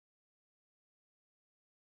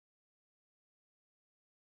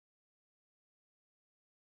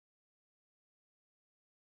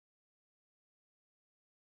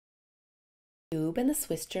cube and the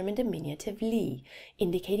Swiss German diminutive Li,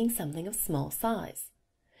 indicating something of small size.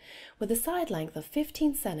 With a side length of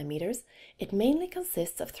 15 centimeters, it mainly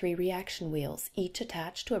consists of 3 reaction wheels, each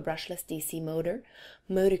attached to a brushless DC motor,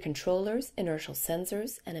 motor controllers, inertial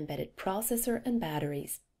sensors, an embedded processor, and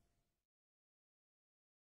batteries.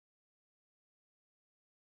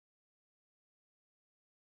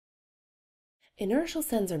 Inertial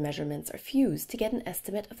sensor measurements are fused to get an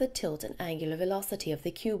estimate of the tilt and angular velocity of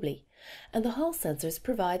the Cubli, and the Hall sensors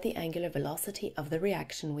provide the angular velocity of the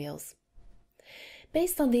reaction wheels.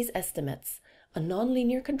 Based on these estimates, a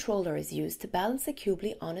nonlinear controller is used to balance the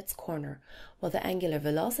Cubli on its corner, while the angular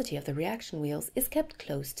velocity of the reaction wheels is kept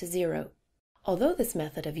close to zero. Although this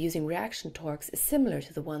method of using reaction torques is similar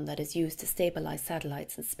to the one that is used to stabilize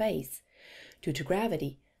satellites in space, due to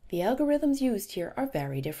gravity, the algorithms used here are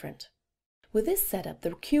very different. With this setup, the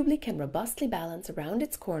Cubli can robustly balance around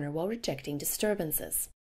its corner while rejecting disturbances.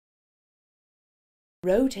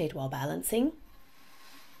 Rotate while balancing,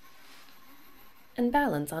 and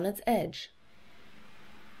balance on its edge.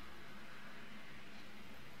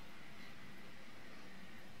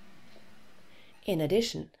 In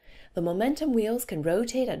addition, the momentum wheels can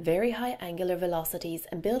rotate at very high angular velocities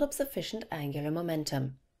and build up sufficient angular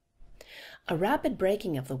momentum. A rapid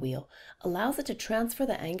braking of the wheel allows it to transfer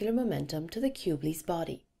the angular momentum to the Cubli's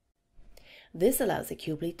body. This allows the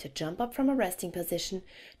Cubli to jump up from a resting position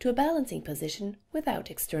to a balancing position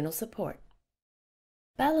without external support.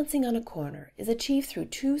 Balancing on a corner is achieved through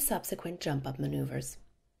 2 subsequent jump-up maneuvers.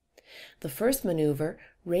 The first maneuver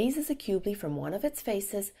raises a Cubli from one of its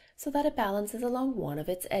faces so that it balances along one of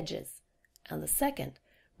its edges, and the second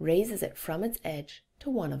raises it from its edge to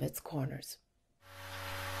one of its corners.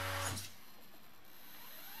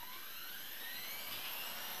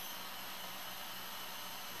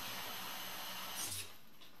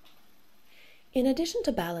 In addition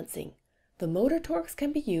to balancing, the motor torques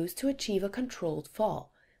can be used to achieve a controlled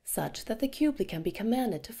fall, such that the Cubli can be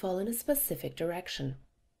commanded to fall in a specific direction.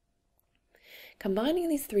 Combining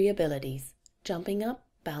these 3 abilities, jumping up,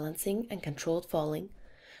 balancing, and controlled falling,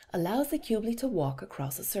 allows the Cubli to walk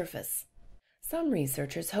across a surface. Some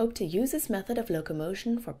researchers hope to use this method of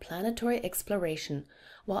locomotion for planetary exploration,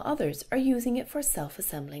 while others are using it for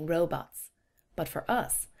self-assembling robots. But for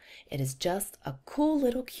us, it is just a cool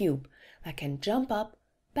little cube that can jump up,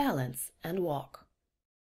 balance, and walk.